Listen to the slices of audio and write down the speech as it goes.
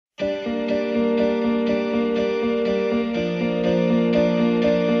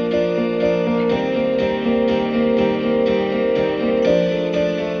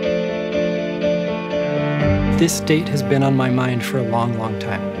This date has been on my mind for a long, long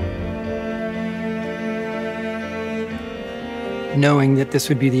time. Knowing that this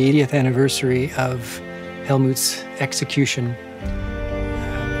would be the 80th anniversary of Helmuth's execution,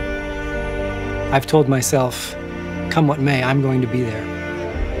 I've told myself, come what may, I'm going to be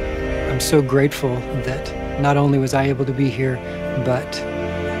there. I'm so grateful that not only was I able to be here, but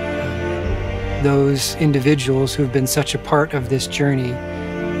those individuals who've been such a part of this journey,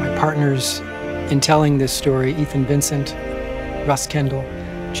 my partners in telling this story, Ethan Vincent, Russ Kendall,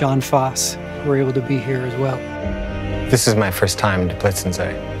 John Foss, were able to be here as well. This is my first time to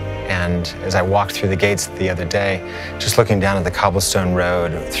Blitzensee, and as I walked through the gates the other day, just looking down at the cobblestone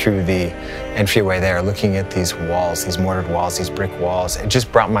road through the entryway there, looking at these walls, these mortared walls, these brick walls, it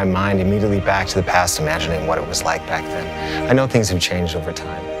just brought my mind immediately back to the past, imagining what it was like back then. I know things have changed over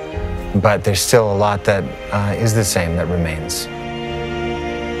time, but there's still a lot that is the same, that remains.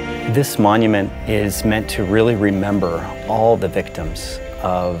 This monument is meant to really remember all the victims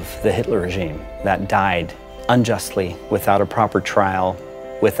of the Hitler regime that died unjustly, without a proper trial,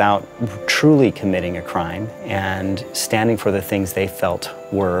 without truly committing a crime, and standing for the things they felt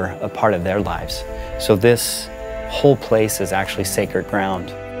were a part of their lives. So this whole place is actually sacred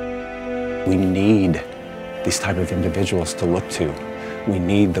ground. We need these type of individuals to look to. We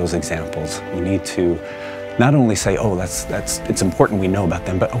need those examples. We need to not only say, oh, it's important we know about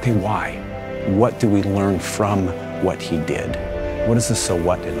them, but okay, why? What do we learn from what he did? What is the so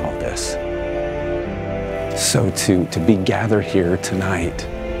what in all this? So to be gathered here tonight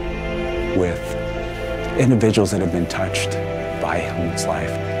with individuals that have been touched by Helmuth's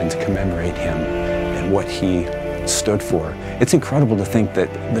life and to commemorate him and what he stood for, it's incredible to think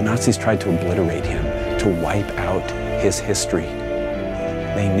that the Nazis tried to obliterate him, to wipe out his history.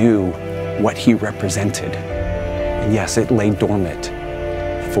 They knew what he represented. And yes, it lay dormant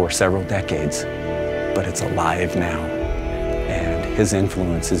for several decades, but it's alive now. And his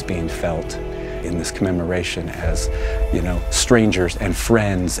influence is being felt in this commemoration as, you know, strangers and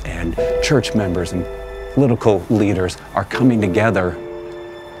friends and church members and political leaders are coming together,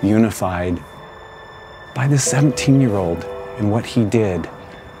 unified by this 17-year-old and what he did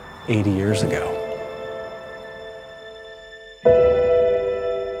 80 years ago.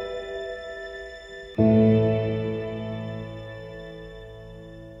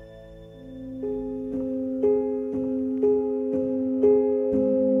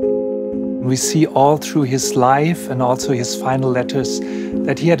 We see all through his life and also his final letters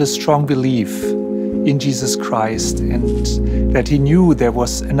that he had a strong belief in Jesus Christ, and that he knew there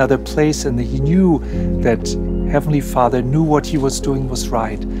was another place, and that he knew that Heavenly Father knew what he was doing was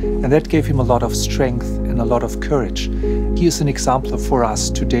right. And that gave him a lot of strength and a lot of courage. He is an example for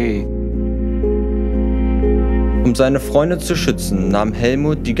us today. Um seine Freunde zu schützen, nahm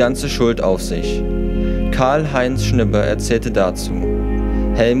Helmuth die ganze Schuld auf sich. Karl-Heinz Schnippe erzählte dazu: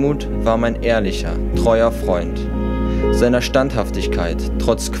 Helmuth war mein ehrlicher, treuer Freund. Seiner Standhaftigkeit,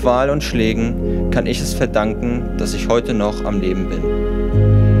 trotz Qual und Schlägen, kann ich es verdanken, dass ich heute noch am Leben bin.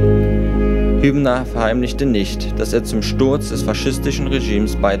 Hübener verheimlichte nicht, dass er zum Sturz des faschistischen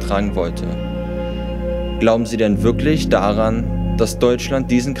Regimes beitragen wollte. Glauben Sie denn wirklich daran, dass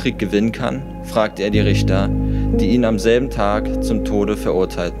Deutschland diesen Krieg gewinnen kann? Fragte er die Richter, die ihn am selben Tag zum Tode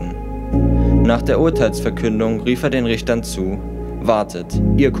verurteilten. Nach der Urteilsverkündung rief er den Richtern zu: Wartet,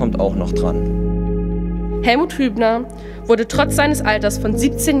 ihr kommt auch noch dran. Helmuth Hübener wurde trotz seines Alters von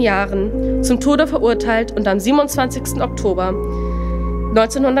 17 Jahren zum Tode verurteilt und am 27. Oktober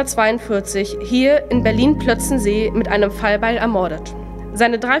 1942 hier in Berlin-Plötzensee mit einem Fallbeil ermordet.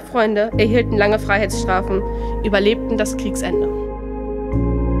 Seine 3 Freunde erhielten lange Freiheitsstrafen, überlebten das Kriegsende.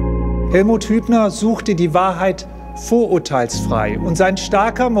 Helmuth Hübener suchte die Wahrheit vorurteilsfrei, und sein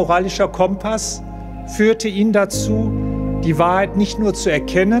starker moralischer Kompass führte ihn dazu, die Wahrheit nicht nur zu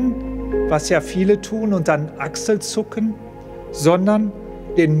erkennen, was ja viele tun und dann Achselzucken, sondern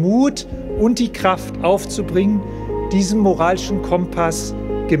den Mut und die Kraft aufzubringen, diesem moralischen Kompass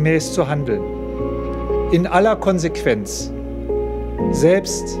gemäß zu handeln. In aller Konsequenz,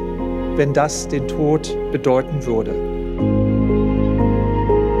 selbst wenn das den Tod bedeuten würde.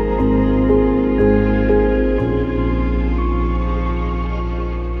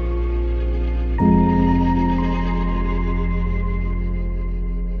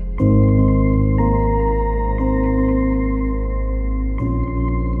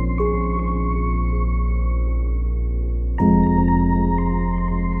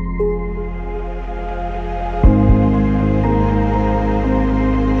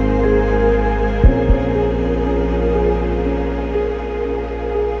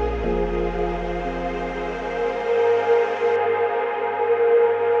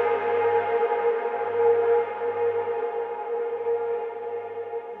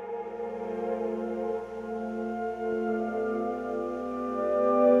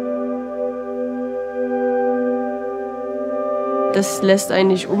 das lässt einen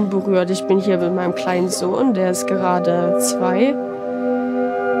nicht unberührt. Ich bin hier mit meinem kleinen Sohn, der ist gerade 2.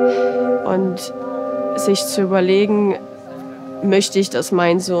 Und sich zu überlegen, möchte ich, dass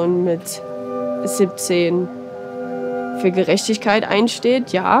mein Sohn mit 17 für Gerechtigkeit einsteht?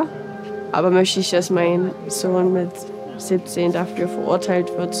 Ja. Aber möchte ich, dass mein Sohn mit 17 dafür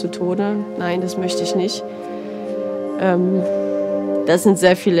verurteilt wird zu Tode? Nein, das möchte ich nicht. Das sind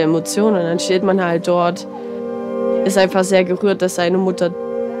sehr viele Emotionen. Dann steht man halt dort, ist einfach sehr gerührt, dass seine Mutter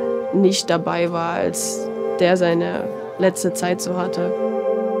nicht dabei war, als der seine letzte Zeit so hatte.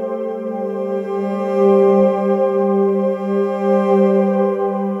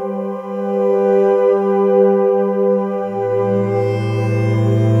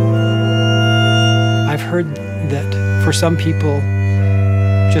 I've heard that for some people,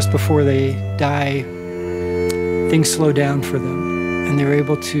 just before they die, things slow down for them, and they're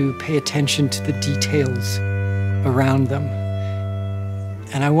able to pay attention to the details around them.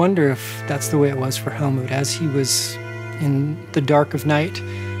 And I wonder if that's the way it was for Helmuth, as he was in the dark of night,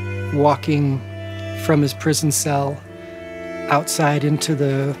 walking from his prison cell outside into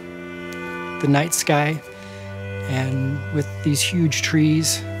the night sky, and with these huge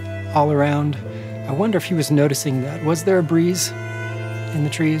trees all around. I wonder if he was noticing that. Was there a breeze in the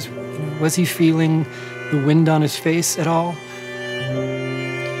trees? Was he feeling the wind on his face at all?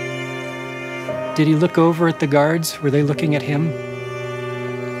 Did he look over at the guards? Were they looking at him?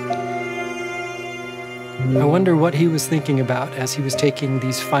 I wonder what he was thinking about as he was taking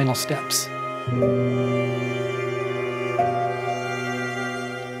these final steps.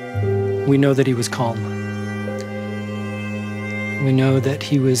 We know that he was calm. We know that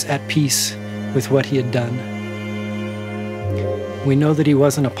he was at peace with what he had done. We know that he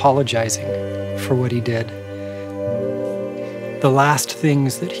wasn't apologizing for what he did. The last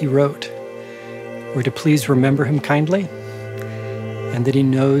things that he wrote were to please remember him kindly, and that he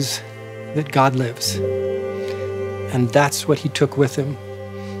knows that God lives. And that's what he took with him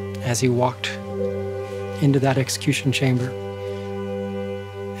as he walked into that execution chamber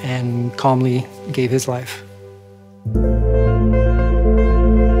and calmly gave his life.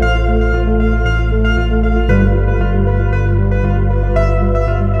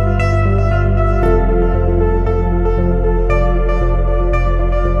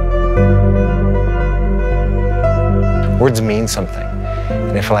 Words mean something,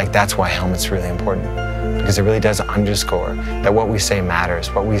 and I feel like that's why Helmuth's really important, because it really does underscore that what we say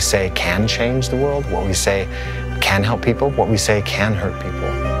matters, what we say can change the world, what we say can help people, what we say can hurt people,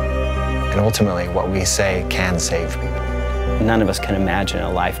 and ultimately what we say can save people. None of us can imagine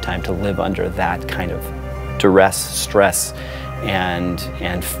a lifetime to live under that kind of duress, stress, and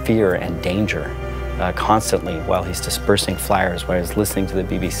fear and danger constantly while he's dispersing flyers, while he's listening to the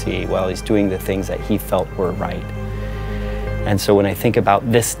BBC, while he's doing the things that he felt were right. And so when I think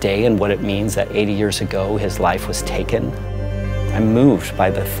about this day and what it means that 80 years ago his life was taken, I'm moved by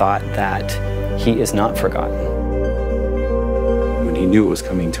the thought that he is not forgotten. When he knew it was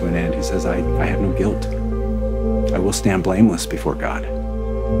coming to an end, he says, I have no guilt. I will stand blameless before God.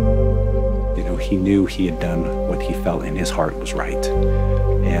 You know, he knew he had done what he felt in his heart was right.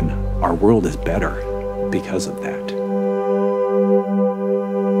 And our world is better because of that.